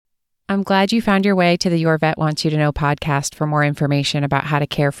I'm glad you found your way to the Your Vet Wants You to Know podcast for more information about how to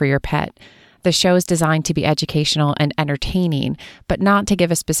care for your pet. The show is designed to be educational and entertaining, but not to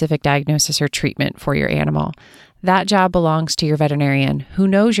give a specific diagnosis or treatment for your animal. That job belongs to your veterinarian who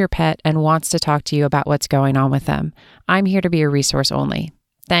knows your pet and wants to talk to you about what's going on with them. I'm here to be a resource only.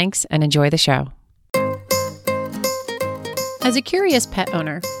 Thanks and enjoy the show. As a curious pet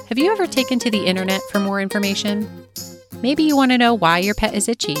owner, have you ever taken to the internet for more information? Maybe you want to know why your pet is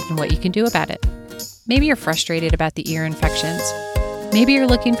itchy and what you can do about it. Maybe you're frustrated about the ear infections. Maybe you're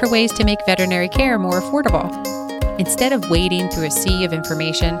looking for ways to make veterinary care more affordable. Instead of wading through a sea of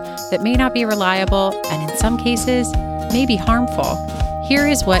information that may not be reliable and in some cases may be harmful, here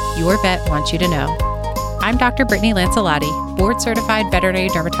is what your vet wants you to know. I'm Dr. Brittany Lancelotti, board-certified veterinary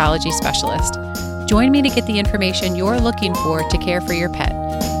dermatology specialist. Join me to get the information you're looking for to care for your pet.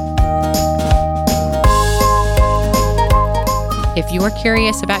 If you're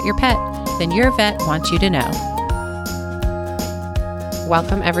curious about your pet, then your vet wants you to know.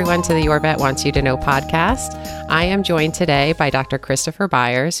 Welcome, everyone, to the Your Vet Wants You to Know podcast. I am joined today by Dr. Christopher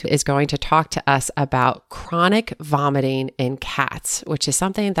Byers, who is going to talk to us about chronic vomiting in cats, which is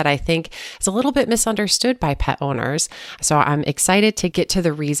something that I think is a little bit misunderstood by pet owners. So I'm excited to get to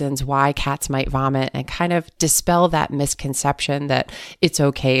the reasons why cats might vomit and kind of dispel that misconception that it's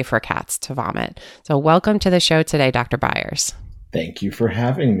okay for cats to vomit. So welcome to the show today, Dr. Byers. Thank you for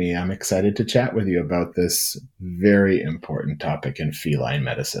having me. I'm excited to chat with you about this very important topic in feline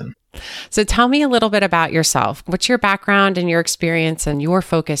medicine. So tell me a little bit about yourself. What's your background and your experience and your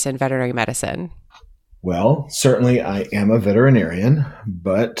focus in veterinary medicine? Well, certainly I am a veterinarian,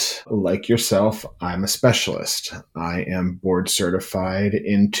 but like yourself, I'm a specialist. I am board certified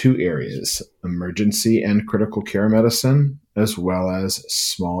in two areas, emergency and critical care medicine, as well as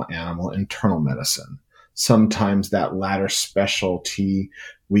small animal internal medicine. Sometimes that latter specialty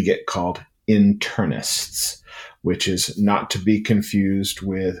we get called internists, which is not to be confused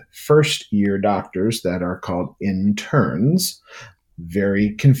with first-year doctors that are called interns.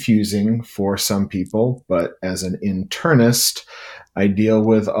 Very confusing for some people, but as an internist, I deal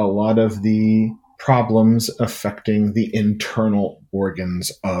with a lot of the problems affecting the internal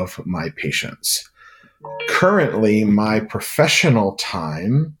organs of my patients. Currently, my professional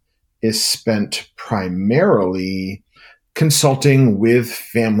time is spent primarily consulting with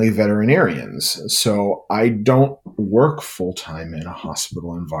family veterinarians. So I don't work full-time in a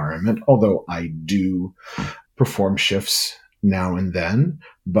hospital environment, although I do perform shifts now and then.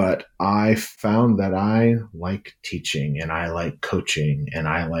 But I found that I like teaching and I like coaching and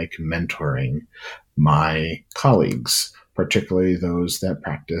I like mentoring my colleagues, particularly those that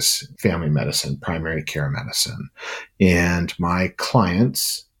practice family medicine, primary care medicine. And my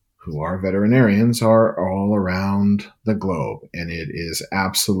clients, who are veterinarians, are all around the globe. And it is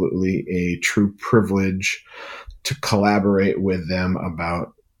absolutely a true privilege to collaborate with them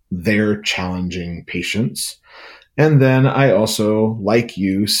about their challenging patients. And then I also, like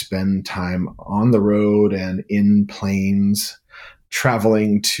you, spend time on the road and in planes,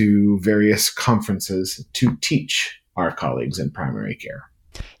 traveling to various conferences to teach our colleagues in primary care.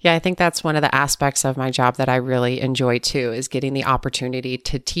 Yeah, I think that's one of the aspects of my job that I really enjoy too, is getting the opportunity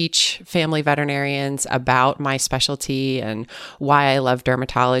to teach family veterinarians about my specialty and why I love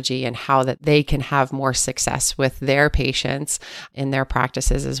dermatology and how that they can have more success with their patients in their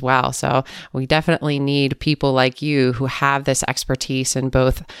practices as well. So we definitely need people like you who have this expertise in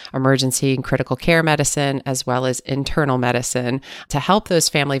both emergency and critical care medicine, as well as internal medicine, to help those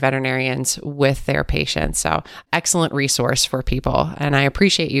family veterinarians with their patients. So excellent resource for people. And I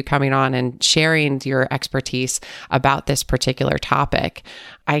appreciate you coming on and sharing your expertise about this particular topic.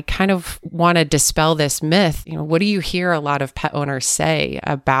 I kind of want to dispel this myth. What do you hear a lot of pet owners say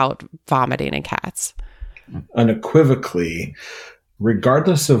about vomiting in cats? Unequivocally,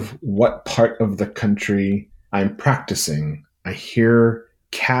 regardless of what part of the country I'm practicing, I hear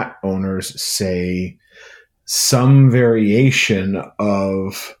cat owners say some variation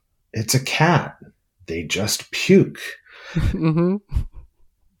of, it's a cat, they just puke. Mm-hmm.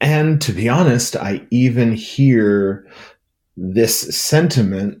 And to be honest, I even hear this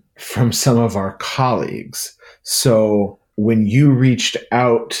sentiment from some of our colleagues. So when you reached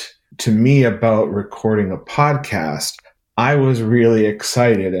out to me about recording a podcast, I was really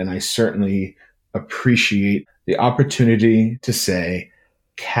excited, and I certainly appreciate the opportunity to say,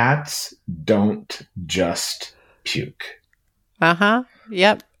 cats don't just puke. Uh-huh.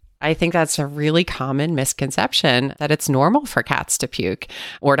 Yep. I think that's a really common misconception, that it's normal for cats to puke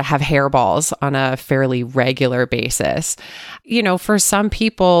or to have hairballs on a fairly regular basis. For some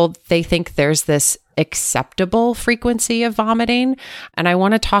people, they think there's this acceptable frequency of vomiting. And I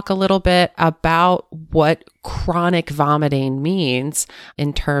want to talk a little bit about what chronic vomiting means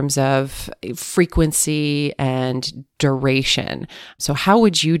in terms of frequency and duration. So how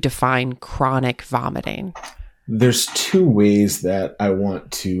would you define chronic vomiting? There's two ways that I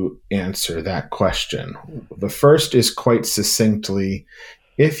want to answer that question. The first is quite succinctly,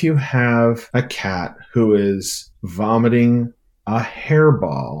 if you have a cat who is vomiting a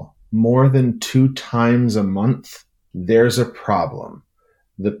hairball more than 2 times a month, there's a problem.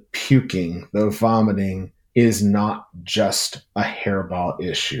 The puking, the vomiting is not just a hairball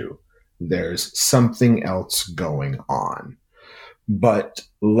issue. There's something else going on. But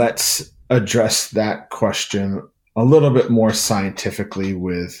let's address that question a little bit more scientifically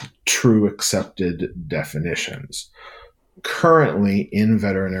with true accepted definitions. Currently in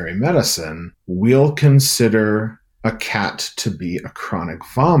veterinary medicine, we'll consider a cat to be a chronic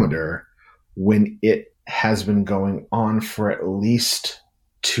vomiter when it has been going on for at least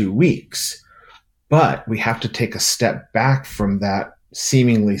 2 weeks. But we have to take a step back from that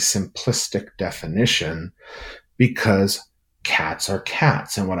seemingly simplistic definition because cats are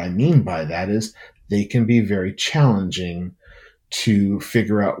cats. And what I mean by that is they can be very challenging to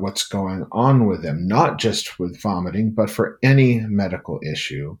figure out what's going on with them, not just with vomiting, but for any medical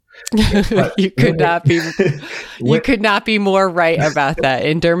issue. You could not be more right about that.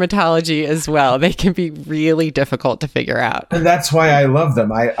 In dermatology as well, they can be really difficult to figure out. And that's why I love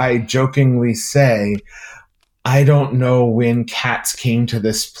them. I jokingly say, I don't know when cats came to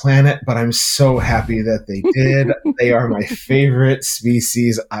this planet, but I'm so happy that they did. They are my favorite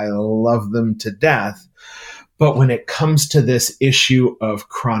species. I love them to death. But when it comes to this issue of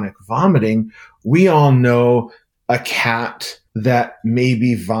chronic vomiting, we all know a cat that may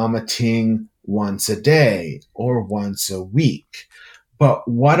be vomiting once a day or once a week. But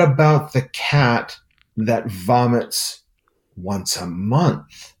what about the cat that vomits once a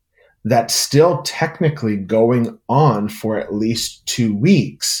month? That's still technically going on for at least 2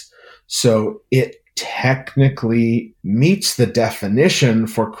 weeks. So it technically meets the definition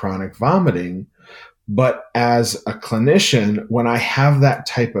for chronic vomiting. But as a clinician, when I have that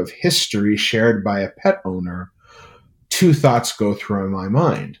type of history shared by a pet owner, 2 thoughts go through my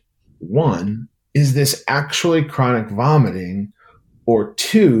mind. 1, is this actually chronic vomiting? Or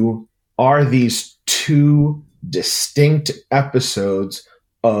 2, are these 2 distinct episodes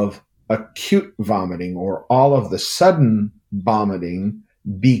of acute vomiting or all of the sudden vomiting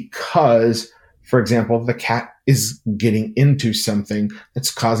because, for example, the cat is getting into something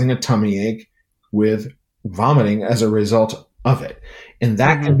that's causing a tummy ache with vomiting as a result of it. And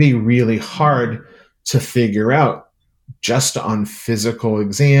that can be really hard to figure out just on physical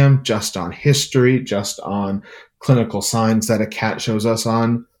exam, just on history, just on clinical signs that a cat shows us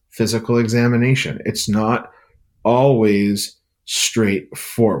on physical examination. It's not always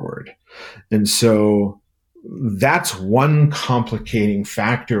straightforward. And so that's one complicating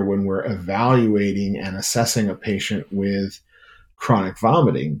factor when we're evaluating and assessing a patient with chronic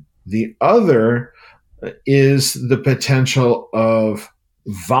vomiting. The other is the potential of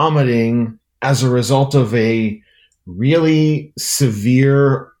vomiting as a result of a really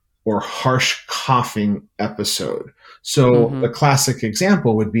severe or harsh coughing episode. So the classic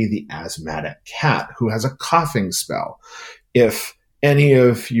example would be the asthmatic cat who has a coughing spell. If any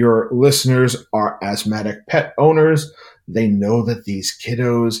of your listeners are asthmatic pet owners, they know that these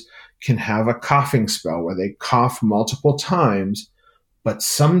kiddos can have a coughing spell where they cough multiple times. But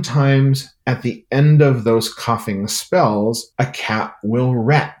sometimes at the end of those coughing spells, a cat will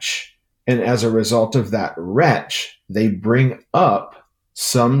retch. And as a result of that retch, they bring up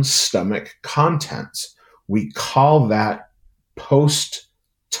some stomach contents. We call that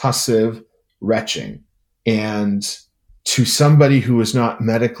post-tussive retching. And to somebody who is not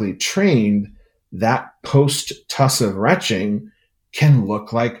medically trained, that post-tussive retching can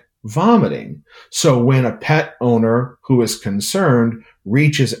look like vomiting. So when a pet owner who is concerned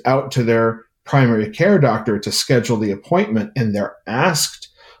reaches out to their primary care doctor to schedule the appointment and they're asked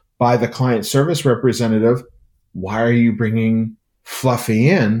by the client service representative, why are you bringing Fluffy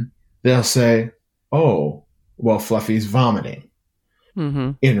in? They'll say, oh, well, Fluffy's vomiting.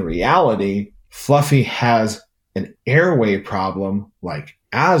 In reality, Fluffy has an airway problem like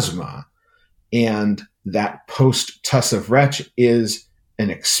asthma, and that post-tussive retch is an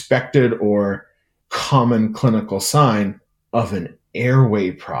expected or common clinical sign of an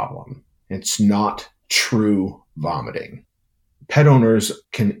airway problem. It's not true vomiting. Pet owners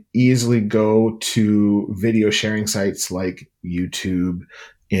can easily go to video sharing sites like YouTube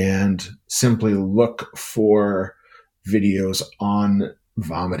and simply look for videos on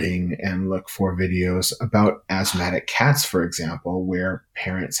vomiting and look for videos about asthmatic cats, for example, where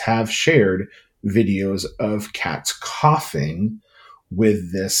parents have shared videos of cats coughing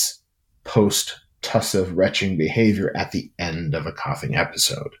with this post-tussive retching behavior at the end of a coughing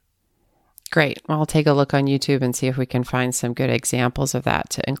episode. Great. Well, I'll take a look on YouTube and see if we can find some good examples of that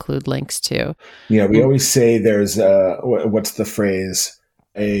to include links to. Yeah, we always say there's what's the phrase?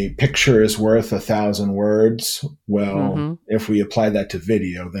 A picture is worth 1,000 words. Well, if we apply that to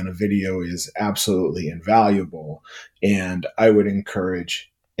video, then a video is absolutely invaluable. And I would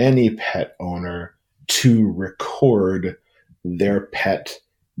encourage any pet owner to record their pet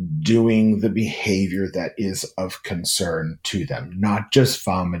doing the behavior that is of concern to them, not just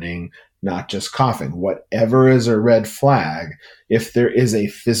vomiting, not just coughing. Whatever is a red flag, if there is a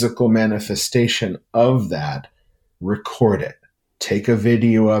physical manifestation of that, record it. Take a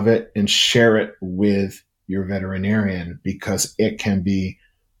video of it and share it with your veterinarian, because it can be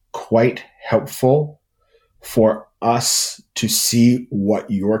quite helpful for us to see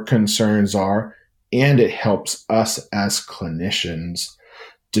what your concerns are, and it helps us as clinicians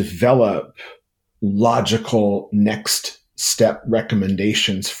develop logical next step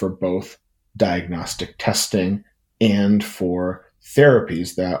recommendations for both diagnostic testing and for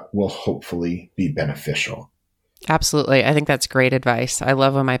therapies that will hopefully be beneficial. Absolutely. I think that's great advice. I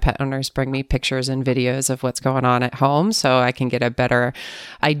love when my pet owners bring me pictures and videos of what's going on at home so I can get a better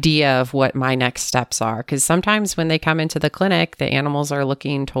idea of what my next steps are. Because sometimes when they come into the clinic, the animals are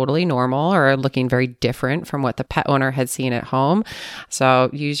looking totally normal or looking very different from what the pet owner had seen at home.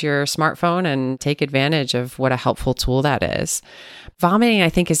 So use your smartphone and take advantage of what a helpful tool that is. Vomiting, I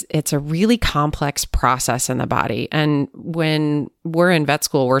think, it's a really complex process in the body. And when we're in vet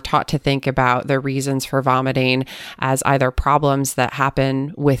school, we're taught to think about the reasons for vomiting as either problems that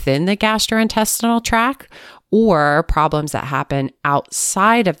happen within the gastrointestinal tract or problems that happen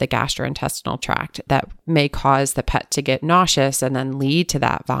outside of the gastrointestinal tract that may cause the pet to get nauseous and then lead to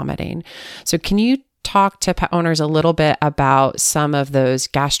that vomiting. So can you talk to pet owners a little bit about some of those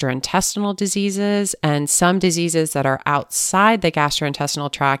gastrointestinal diseases and some diseases that are outside the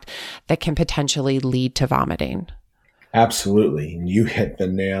gastrointestinal tract that can potentially lead to vomiting? Absolutely. You hit the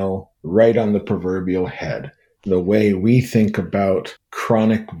nail right on the proverbial head. The way we think about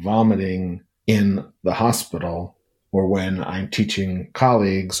chronic vomiting in the hospital, or when I'm teaching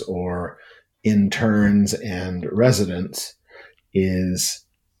colleagues or interns and residents, is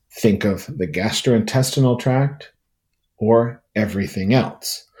think of the gastrointestinal tract or everything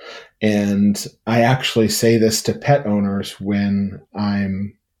else. And I actually say this to pet owners when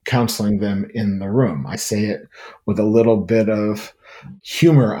I'm counseling them in the room. I say it with a little bit of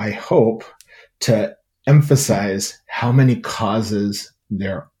humor, I hope, to emphasize how many causes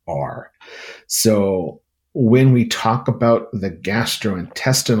there are. So when we talk about the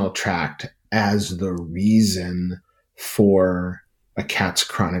gastrointestinal tract as the reason for a cat's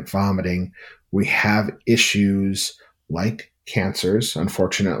chronic vomiting, we have issues like cancers.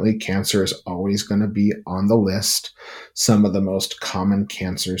 Unfortunately, cancer is always going to be on the list. Some of the most common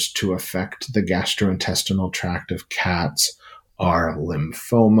cancers to affect the gastrointestinal tract of cats are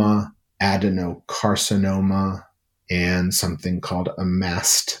lymphoma, adenocarcinoma, and something called a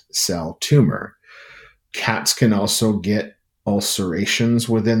mast cell tumor. Cats can also get ulcerations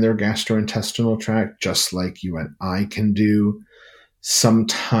within their gastrointestinal tract, just like you and I can do.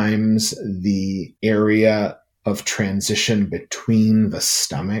 Sometimes the area of transition between the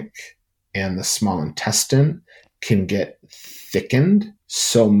stomach and the small intestine can get thickened,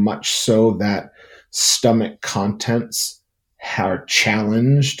 so much so that stomach contents are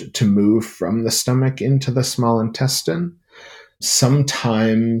challenged to move from the stomach into the small intestine.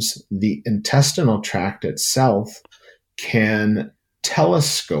 Sometimes the intestinal tract itself can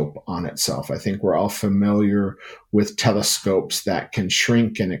telescope on itself. I think we're all familiar with telescopes that can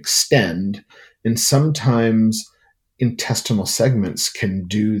shrink and extend, and sometimes intestinal segments can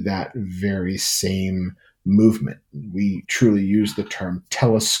do that very same movement. We truly use the term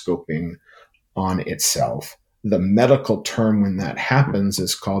telescoping on itself. The medical term when that happens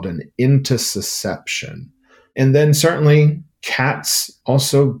is called an intussusception. And then certainly cats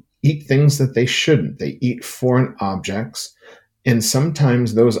also eat things that they shouldn't. They eat foreign objects. And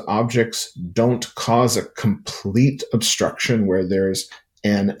sometimes those objects don't cause a complete obstruction where there's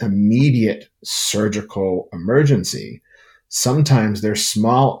an immediate surgical emergency. Sometimes they're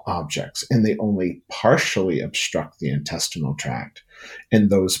small objects and they only partially obstruct the intestinal tract. And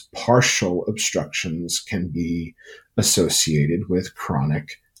those partial obstructions can be associated with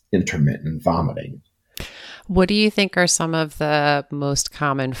chronic intermittent vomiting. What do you think are some of the most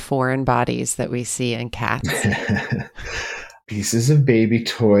common foreign bodies that we see in cats? pieces of baby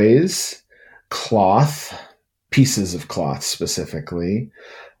toys, cloth, pieces of cloth specifically,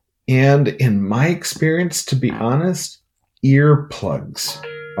 and in my experience, to be honest, earplugs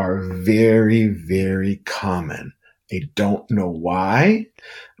are very, very common. I don't know why,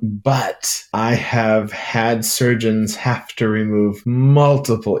 but I have had surgeons have to remove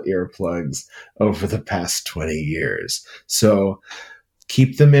multiple earplugs over the past 20 years. So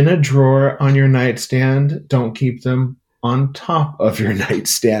keep them in a drawer on your nightstand. Don't keep them on top of your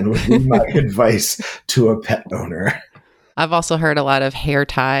nightstand would be my advice to a pet owner. I've also heard a lot of hair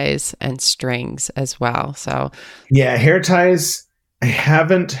ties and strings as well. So, yeah, hair ties, I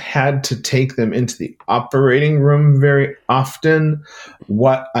haven't had to take them into the operating room very often.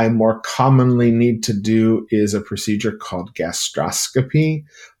 What I more commonly need to do is a procedure called gastroscopy,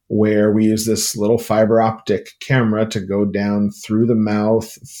 where we use this little fiber optic camera to go down through the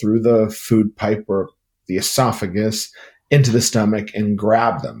mouth, through the food pipe or the esophagus, into the stomach and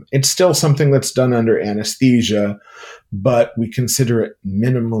grab them. It's still something that's done under anesthesia, but we consider it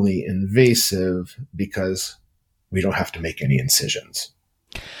minimally invasive because we don't have to make any incisions.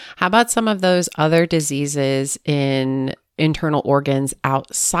 How about some of those other diseases in internal organs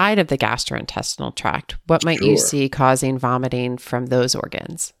outside of the gastrointestinal tract? What might you see causing vomiting from those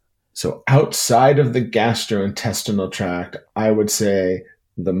organs? So outside of the gastrointestinal tract, I would say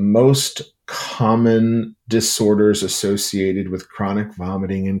the most common disorders associated with chronic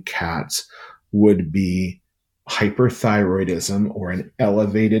vomiting in cats would be hyperthyroidism, or an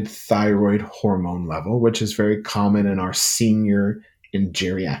elevated thyroid hormone level, which is very common in our senior and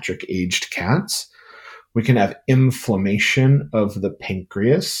geriatric aged cats. We can have inflammation of the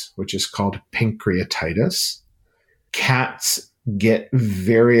pancreas, which is called pancreatitis. Cats get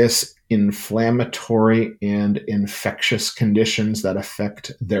various inflammatory and infectious conditions that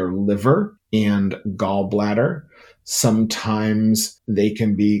affect their liver and gallbladder. Sometimes they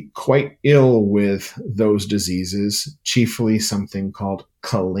can be quite ill with those diseases, chiefly something called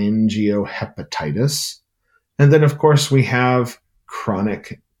cholangiohepatitis. And then, of course, we have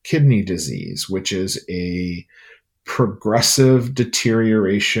chronic kidney disease, which is a progressive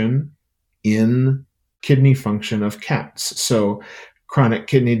deterioration in kidney function of cats. So chronic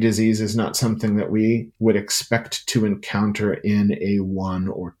kidney disease is not something that we would expect to encounter in a 1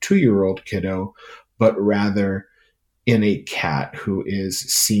 or 2-year-old kiddo, but rather in a cat who is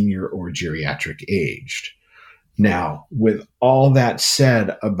senior or geriatric aged. Now, with all that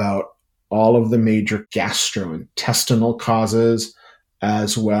said about all of the major gastrointestinal causes,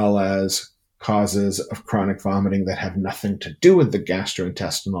 as well as causes of chronic vomiting that have nothing to do with the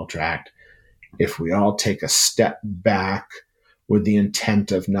gastrointestinal tract, if we all take a step back with the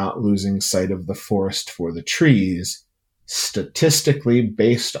intent of not losing sight of the forest for the trees, statistically,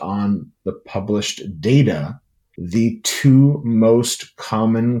 based on the published data, the 2 most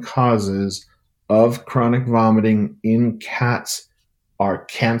common causes of chronic vomiting in cats are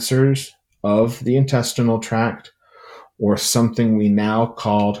cancers of the intestinal tract, or something we now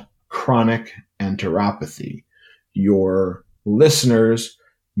call chronic enteropathy. Your listeners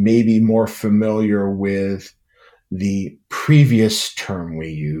may be more familiar with the previous term we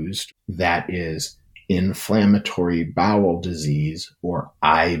used, that is inflammatory bowel disease, or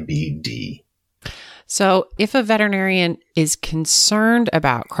IBD. So if a veterinarian is concerned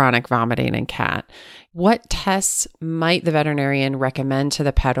about chronic vomiting in cat, what tests might the veterinarian recommend to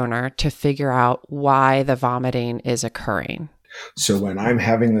the pet owner to figure out why the vomiting is occurring? So when I'm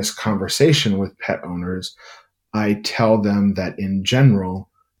having this conversation with pet owners, I tell them that in general,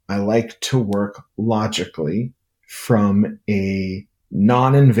 I like to work logically from a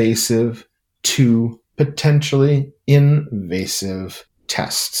non-invasive to potentially invasive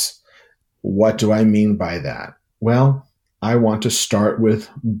tests. What do I mean by that? Well, I want to start with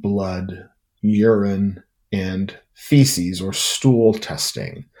blood, urine, and feces or stool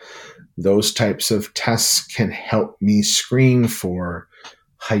testing. Those types of tests can help me screen for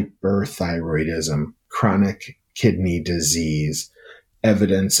hyperthyroidism, chronic kidney disease,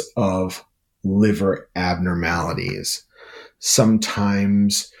 evidence of liver abnormalities.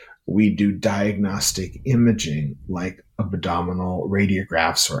 Sometimes we do diagnostic imaging like abdominal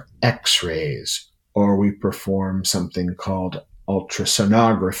radiographs or x-rays, or we perform something called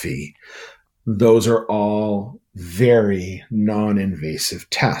ultrasonography. Those are all very non-invasive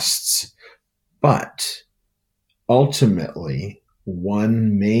tests, but ultimately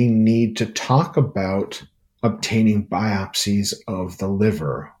one may need to talk about obtaining biopsies of the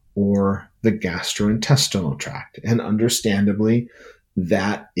liver or the gastrointestinal tract. And understandably,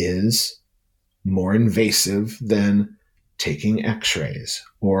 that is more invasive than taking x-rays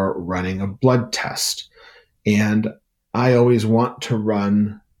or running a blood test. And I always want to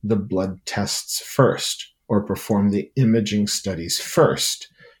run the blood tests first or perform the imaging studies first,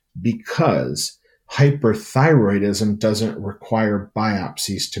 because hyperthyroidism doesn't require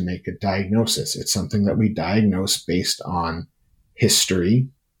biopsies to make a diagnosis. It's something that we diagnose based on history,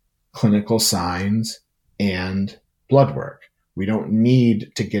 clinical signs, and blood work. We don't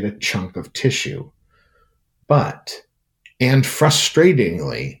need to get a chunk of tissue. But, and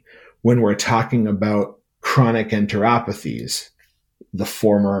frustratingly, when we're talking about chronic enteropathies, the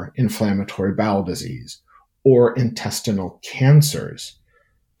former inflammatory bowel disease, or intestinal cancers,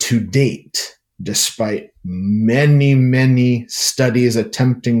 to date, despite many, many studies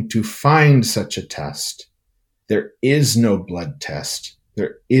attempting to find such a test, there is no blood test,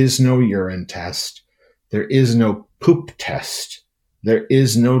 there is no urine test, there is no poop test, there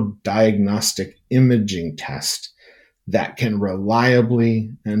is no diagnostic imaging test that can reliably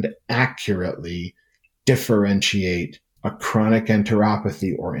and accurately differentiate a chronic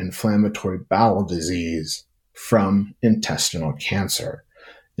enteropathy or inflammatory bowel disease from intestinal cancer.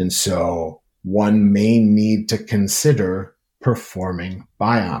 And so one may need to consider performing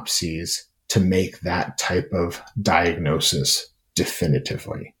biopsies to make that type of diagnosis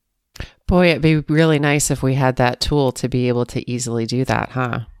definitively. Boy, it'd be really nice if we had that tool to be able to easily do that,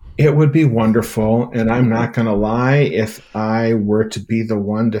 huh? It would be wonderful. And I'm not going to lie, if I were to be the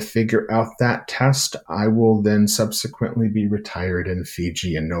one to figure out that test, I will then subsequently be retired in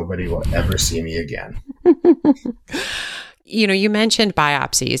Fiji and nobody will ever see me again. You mentioned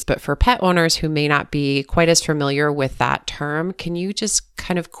biopsies, but for pet owners who may not be quite as familiar with that term, can you just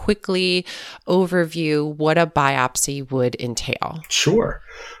kind of quickly overview what a biopsy would entail? Sure.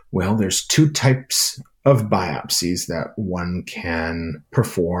 Well, there's two types of biopsies that one can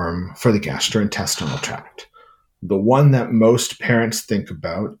perform for the gastrointestinal tract. The one that most parents think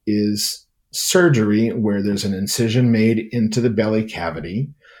about is surgery, where there's an incision made into the belly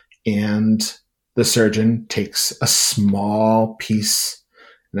cavity and the surgeon takes a small piece,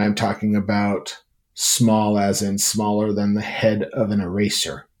 and I'm talking about small as in smaller than the head of an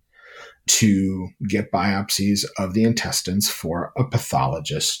eraser, to get biopsies of the intestines for a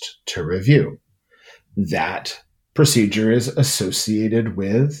pathologist to review. That procedure is associated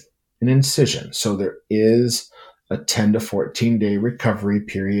with an incision. So there is a 10 to 14 day recovery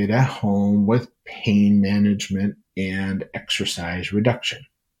period at home with pain management and exercise reduction.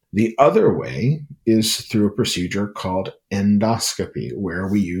 The other way is through a procedure called endoscopy, where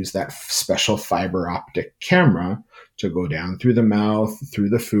we use that special fiber optic camera to go down through the mouth, through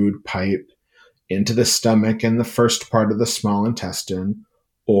the food pipe, into the stomach and the first part of the small intestine,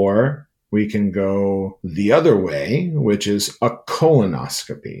 or we can go the other way, which is a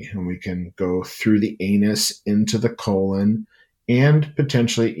colonoscopy, and we can go through the anus into the colon and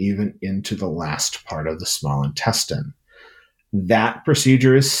potentially even into the last part of the small intestine. That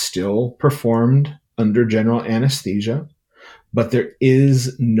procedure is still performed under general anesthesia, but there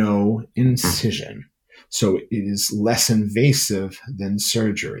is no incision. So it is less invasive than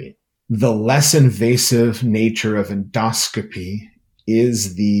surgery. The less invasive nature of endoscopy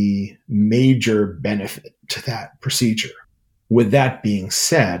is the major benefit to that procedure. With that being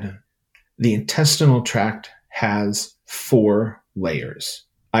said, the intestinal tract has 4 layers.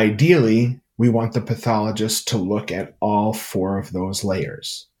 Ideally, we want the pathologist to look at all 4 of those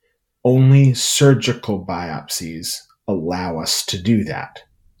layers. Only surgical biopsies allow us to do that.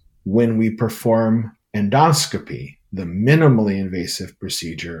 When we perform endoscopy, the minimally invasive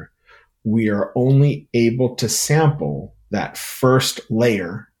procedure, we are only able to sample that first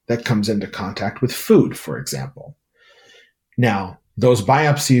layer that comes into contact with food, for example. Now, those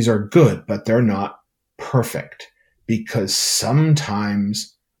biopsies are good, but they're not perfect, because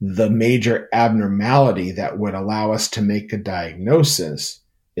sometimes the major abnormality that would allow us to make a diagnosis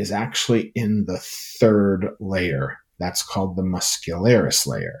is actually in the 3rd layer. That's called the muscularis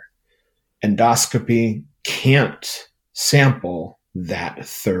layer. Endoscopy can't sample that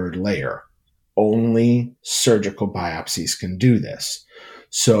 3rd layer. Only surgical biopsies can do this.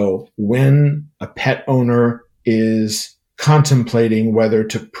 So when a pet owner is contemplating whether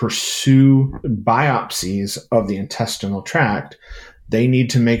to pursue biopsies of the intestinal tract, they need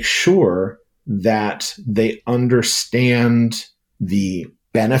to make sure that they understand the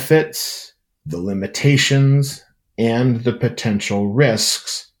benefits, the limitations, and the potential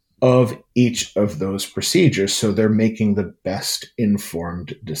risks of each of those procedures, so they're making the best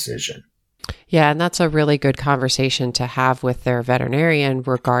informed decision. Yeah, and that's a really good conversation to have with their veterinarian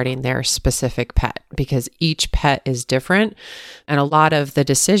regarding their specific pet, because each pet is different, and a lot of the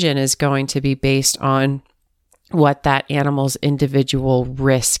decision is going to be based on what that animal's individual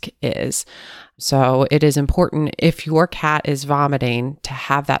risk is. So it is important if your cat is vomiting to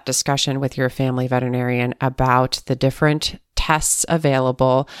have that discussion with your family veterinarian about the different tests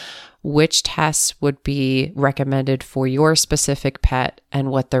available, which tests would be recommended for your specific pet,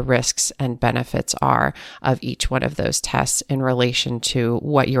 and what the risks and benefits are of each one of those tests in relation to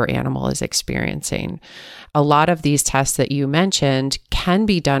what your animal is experiencing. A lot of these tests that you mentioned can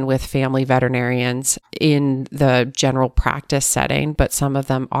be done with family veterinarians in the general practice setting, but some of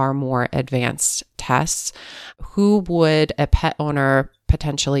them are more advanced tests. Who would a pet owner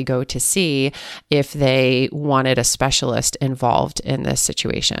potentially go to see if they wanted a specialist involved in this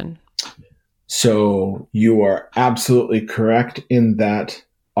situation? So you are absolutely correct in that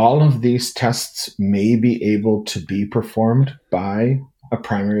all of these tests may be able to be performed by a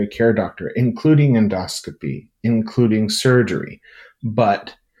primary care doctor, including endoscopy, including surgery.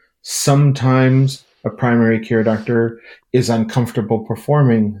 But sometimes a primary care doctor is uncomfortable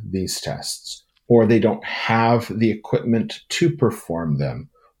performing these tests, or they don't have the equipment to perform them,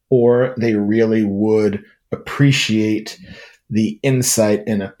 or they really would appreciate the insight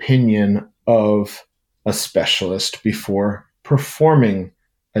and opinion of a specialist before performing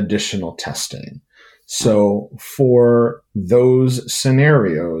additional testing. So for those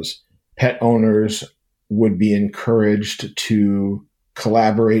scenarios, pet owners would be encouraged to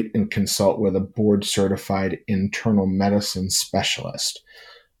collaborate and consult with a board-certified internal medicine specialist.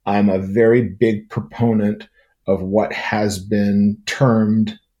 I'm a very big proponent of what has been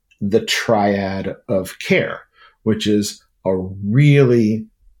termed the triad of care, which is a really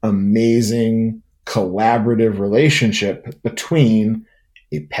amazing collaborative relationship between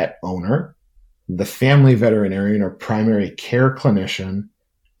a pet owner, the family veterinarian or primary care clinician,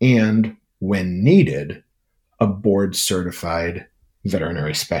 and, when needed, a board-certified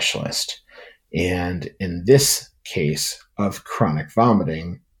veterinary specialist. And in this case of chronic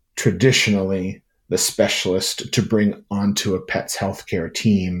vomiting, traditionally, the specialist to bring onto a pet's healthcare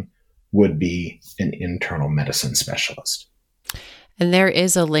team would be an internal medicine specialist. And there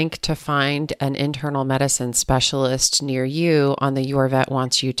is a link to find an internal medicine specialist near you on the Your Vet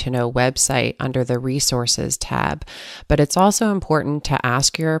Wants You to Know website under the Resources tab. But it's also important to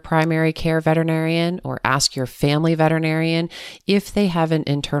ask your primary care veterinarian or ask your family veterinarian if they have an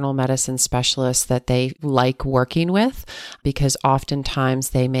internal medicine specialist that they like working with, because oftentimes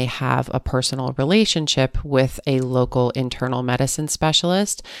they may have a personal relationship with a local internal medicine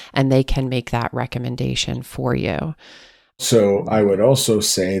specialist, and they can make that recommendation for you. So I would also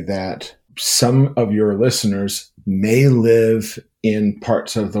say that some of your listeners may live in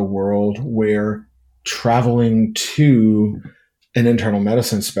parts of the world where traveling to an internal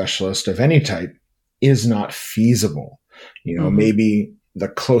medicine specialist of any type is not feasible. Maybe the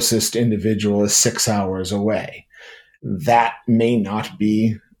closest individual is 6 hours away. That may not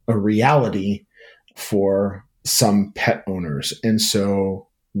be a reality for some pet owners. And so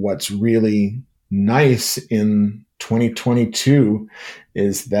what's really nice in 2022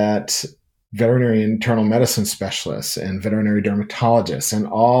 is that veterinary internal medicine specialists and veterinary dermatologists and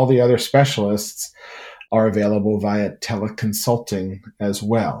all the other specialists are available via teleconsulting as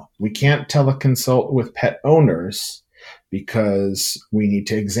well. We can't teleconsult with pet owners because we need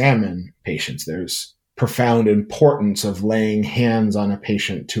to examine patients. There's profound importance of laying hands on a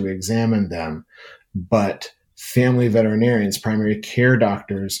patient to examine them, but family veterinarians, primary care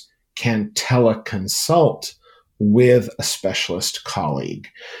doctors can teleconsult with a specialist colleague.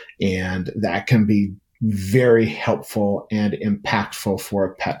 And that can be very helpful and impactful for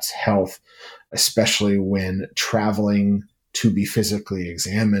a pet's health, especially when traveling to be physically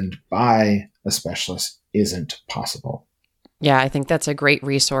examined by a specialist isn't possible. Yeah, I think that's a great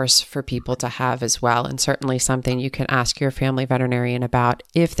resource for people to have as well, and certainly something you can ask your family veterinarian about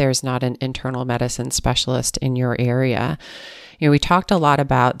if there's not an internal medicine specialist in your area. We talked a lot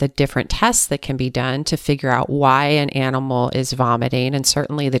about the different tests that can be done to figure out why an animal is vomiting, and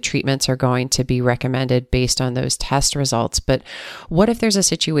certainly the treatments are going to be recommended based on those test results. But what if there's a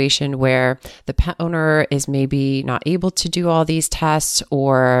situation where the pet owner is maybe not able to do all these tests,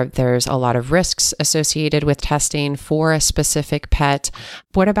 or there's a lot of risks associated with testing for a specific pet?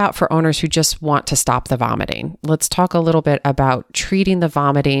 What about for owners who just want to stop the vomiting? Let's talk a little bit about treating the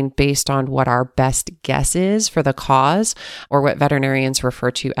vomiting based on what our best guess is for the cause, or what veterinarians refer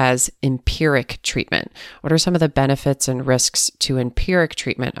to as empiric treatment. What are some of the benefits and risks to empiric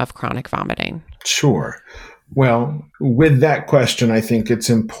treatment of chronic vomiting? Sure. Well, with that question, I think it's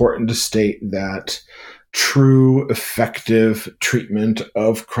important to state that true effective treatment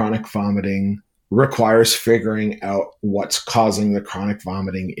of chronic vomiting requires figuring out what's causing the chronic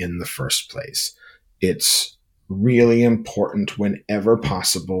vomiting in the first place. It's really important whenever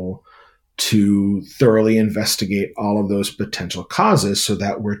possible to thoroughly investigate all of those potential causes so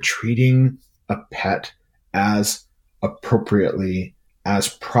that we're treating a pet as appropriately, as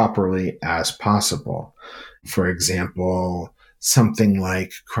properly as possible. For example, something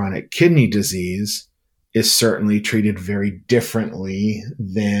like chronic kidney disease is certainly treated very differently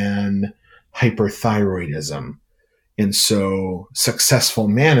than hyperthyroidism. And so successful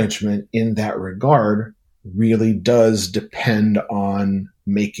management in that regard really does depend on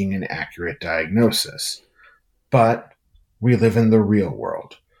making an accurate diagnosis. But we live in the real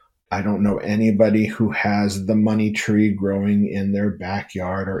world. I don't know anybody who has the money tree growing in their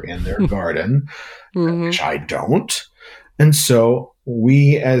backyard or in their garden, which I don't. And so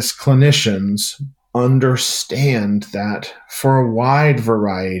we as clinicians understand that for a wide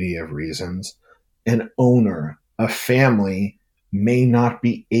variety of reasons, an owner, a family may not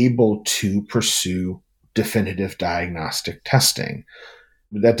be able to pursue definitive diagnostic testing.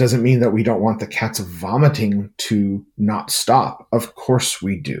 That doesn't mean that we don't want the cat's vomiting to not stop. Of course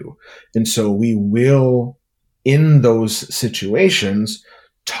we do. And so we will, in those situations,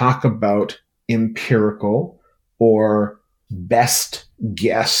 talk about empirical or best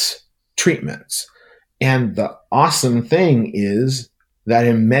guess treatments. And the awesome thing is that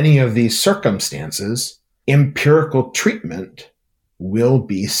in many of these circumstances, empirical treatment will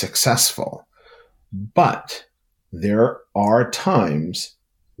be successful. But there are times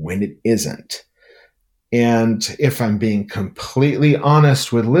when it isn't. And if I'm being completely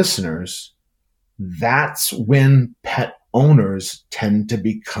honest with listeners, that's when pet owners tend to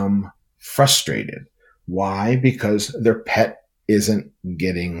become frustrated. Why? Because their pet isn't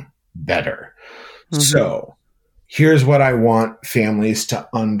getting better. So here's what I want families to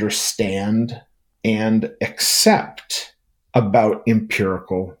understand and accept about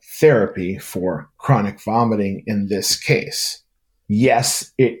empirical therapy for chronic vomiting in this case.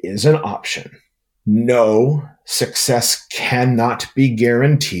 Yes, it is an option. No, success cannot be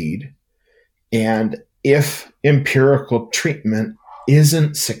guaranteed. And if empirical treatment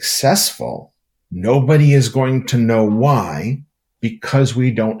isn't successful, nobody is going to know why, because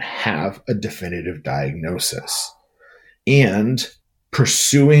we don't have a definitive diagnosis. And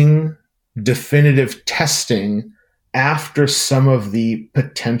pursuing definitive testing after some of the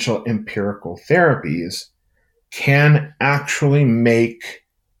potential empirical therapies can actually make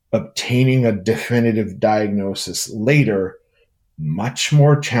obtaining a definitive diagnosis later much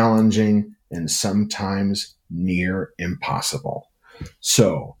more challenging and sometimes near impossible.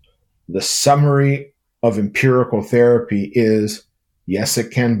 So the summary of empirical therapy is, yes,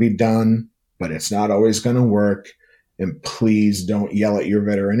 it can be done, but it's not always going to work. And please don't yell at your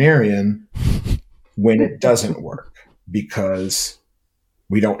veterinarian when it doesn't work, because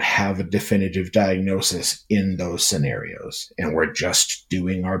we don't have a definitive diagnosis in those scenarios. And we're just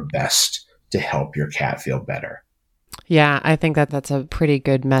doing our best to help your cat feel better. Yeah, I think that that's a pretty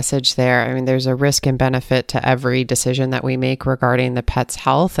good message there. I mean, there's a risk and benefit to every decision that we make regarding the pet's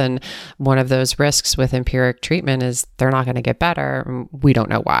health. And one of those risks with empiric treatment is they're not going to get better. We don't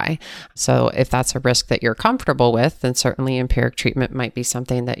know why. So if that's a risk that you're comfortable with, then certainly empiric treatment might be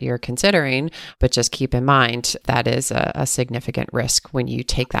something that you're considering. But just keep in mind that is a significant risk when you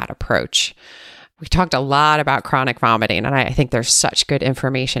take that approach. We talked a lot about chronic vomiting, and I think there's such good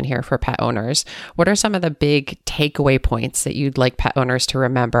information here for pet owners. What are some of the big takeaway points that you'd like pet owners to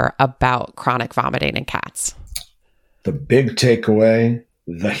remember about chronic vomiting in cats? The big takeaway,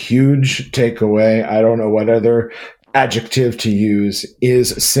 the huge takeaway, I don't know what other adjective to use,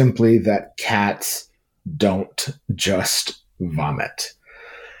 is simply that cats don't just vomit.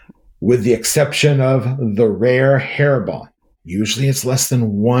 With the exception of the rare hairball. Usually it's less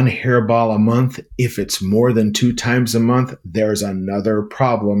than one hairball a month. If it's more than 2 times a month, there's another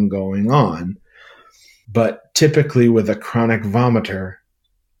problem going on. But typically with a chronic vomiter,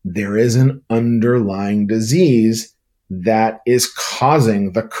 there is an underlying disease that is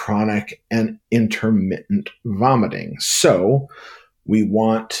causing the chronic and intermittent vomiting. So we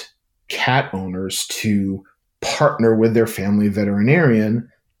want cat owners to partner with their family veterinarian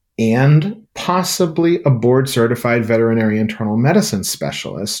and possibly a board-certified veterinary internal medicine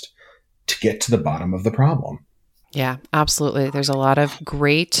specialist to get to the bottom of the problem. Yeah, absolutely. There's a lot of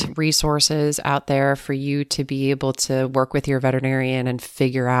great resources out there for you to be able to work with your veterinarian and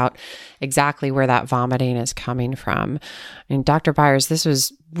figure out exactly where that vomiting is coming from. And Dr. Byers, this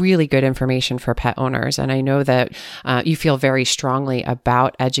was really good information for pet owners. And I know that you feel very strongly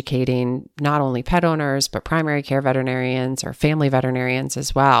about educating not only pet owners, but primary care veterinarians or family veterinarians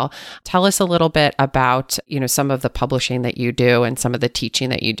as well. Tell us a little bit about, some of the publishing that you do and some of the teaching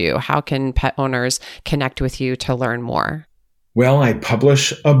that you do. How can pet owners connect with you to learn more? Well, I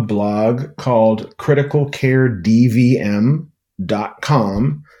publish a blog called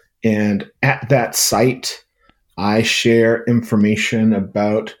criticalcaredvm.com. And at that site, I share information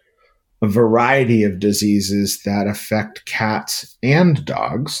about a variety of diseases that affect cats and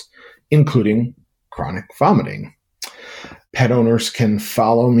dogs, including chronic vomiting. Pet owners can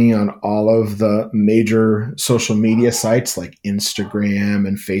follow me on all of the major social media sites like Instagram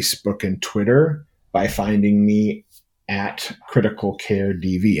and Facebook and Twitter by finding me at Critical Care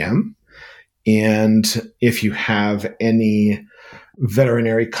DVM. And if you have any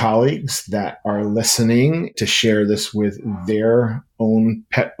veterinary colleagues that are listening to share this with their own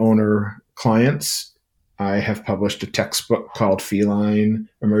pet owner clients, I have published a textbook called Feline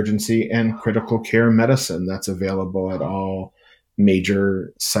Emergency and Critical Care Medicine that's available at all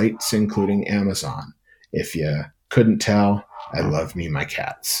major sites, including Amazon. If you couldn't tell, I love me my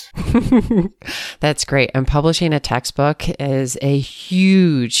cats. That's great. And publishing a textbook is a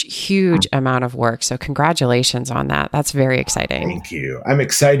huge amount of work. So congratulations on that. That's very exciting. Thank you. I'm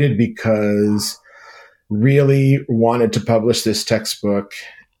excited because really wanted to publish this textbook,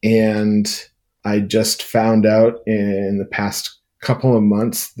 and I just found out in the past couple of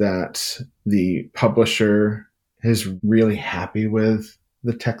months that the publisher is really happy with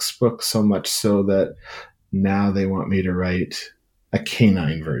the textbook, so much so that now they want me to write a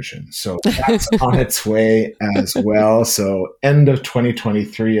canine version. So that's on its way as well. So end of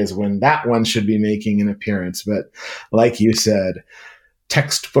 2023 is when that one should be making an appearance. But like you said,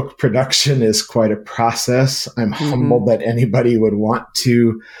 textbook production is quite a process. I'm humbled that anybody would want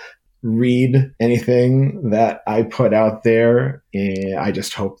to read anything that I put out there. And I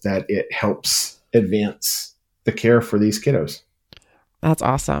just hope that it helps advance the care for these kiddos. That's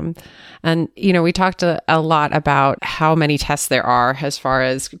awesome. And, we talked a lot about how many tests there are as far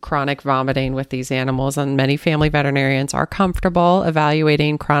as chronic vomiting with these animals. And many family veterinarians are comfortable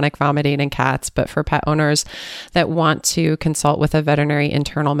evaluating chronic vomiting in cats. But for pet owners that want to consult with a veterinary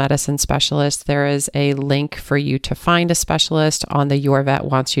internal medicine specialist, there is a link for you to find a specialist on the Your Vet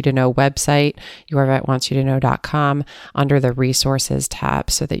Wants You to Know website, yourvetwantsyouto.com, under the resources tab,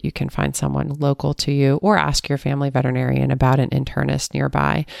 so that you can find someone local to you or ask your family veterinarian about an internist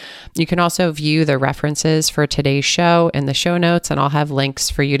nearby. You can also view the references for today's show in the show notes, and I'll have links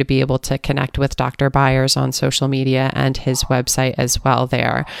for you to be able to connect with Dr. Byers on social media and his website as well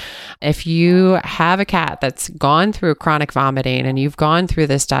there. If you have a cat that's gone through chronic vomiting and you've gone through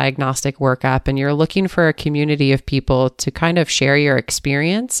this diagnostic workup and you're looking for a community of people to kind of share your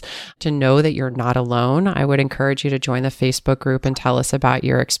experience, to know that you're not alone, I would encourage you to join the Facebook group and tell us about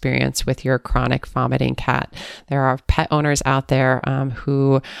your experience with your chronic vomiting cat. There are pet owners out there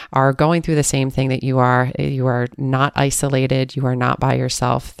who are going through the same thing that you are. You are not isolated. You are not by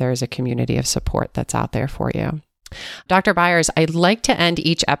yourself. There's a community of support that's out there for you. Dr. Byers, I'd like to end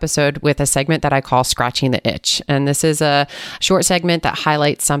each episode with a segment that I call Scratching the Itch. And this is a short segment that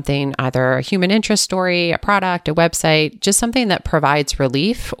highlights something, either a human interest story, a product, a website, just something that provides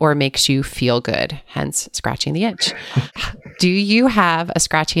relief or makes you feel good, hence Scratching the Itch. Do you have a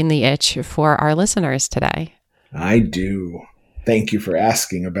Scratching the Itch for our listeners today? I do. Thank you for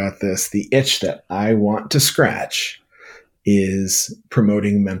asking about this. The itch that I want to scratch is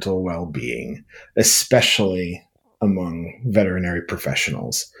promoting mental well-being, especially among veterinary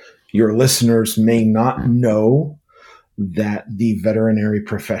professionals. Your listeners may not know that the veterinary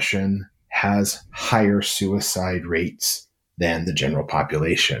profession has higher suicide rates than the general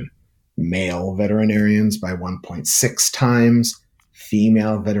population. Male veterinarians by 1.6 times,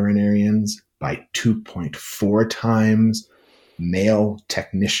 female veterinarians by 2.4 times, male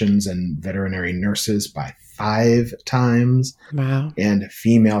technicians and veterinary nurses by 5 times, wow, and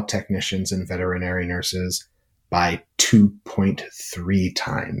female technicians and veterinary nurses by 2.3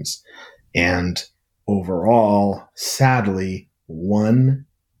 times. And overall, sadly, 1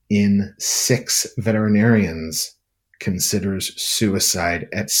 in 6 veterinarians considers suicide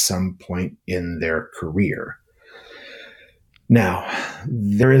at some point in their career. Now,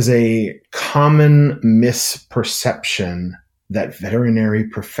 there is a common misperception that veterinary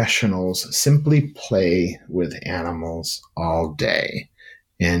professionals simply play with animals all day.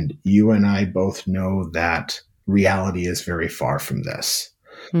 And you and I both know that reality is very far from this.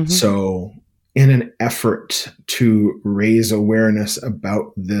 So in an effort to raise awareness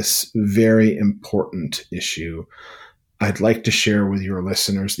about this very important issue, I'd like to share with your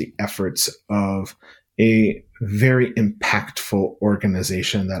listeners the efforts of a very impactful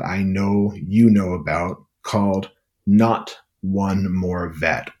organization that I know you know about called Not One More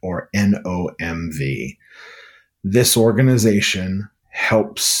Vet, or NOMV. This organization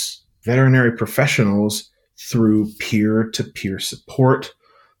helps veterinary professionals through peer-to-peer support,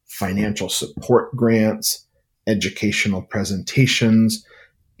 financial support grants, educational presentations,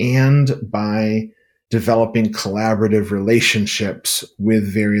 and by developing collaborative relationships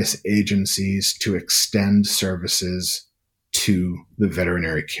with various agencies to extend services to the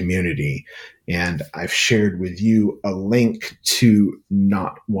veterinary community. And I've shared with you a link to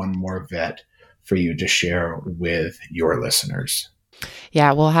Not One More Vet for you to share with your listeners.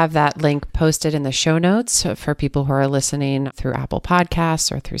 Yeah, we'll have that link posted in the show notes for people who are listening through Apple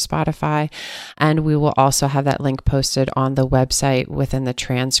Podcasts or through Spotify. And we will also have that link posted on the website within the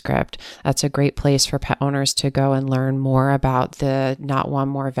transcript. That's a great place for pet owners to go and learn more about the Not One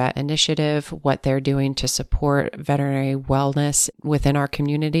More Vet initiative, what they're doing to support veterinary wellness within our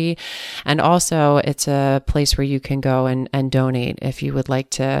community. And also, it's a place where you can go and donate if you would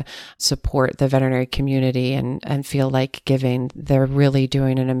like to support the veterinary community and feel like giving. They're really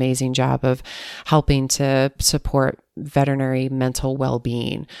doing an amazing job of helping to support veterinary mental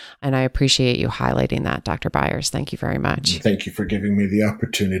well-being. And I appreciate you highlighting that, Dr. Byers. Thank you very much. Thank you for giving me the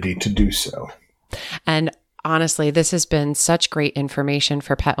opportunity to do so. And honestly, this has been such great information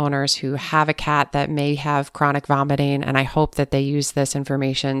for pet owners who have a cat that may have chronic vomiting. And I hope that they use this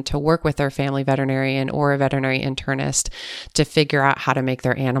information to work with their family veterinarian or a veterinary internist to figure out how to make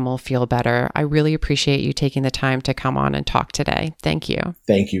their animal feel better. I really appreciate you taking the time to come on and talk today. Thank you.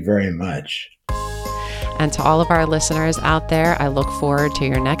 Thank you very much. And to all of our listeners out there, I look forward to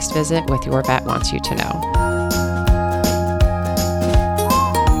your next visit with Your Vet Wants You to Know.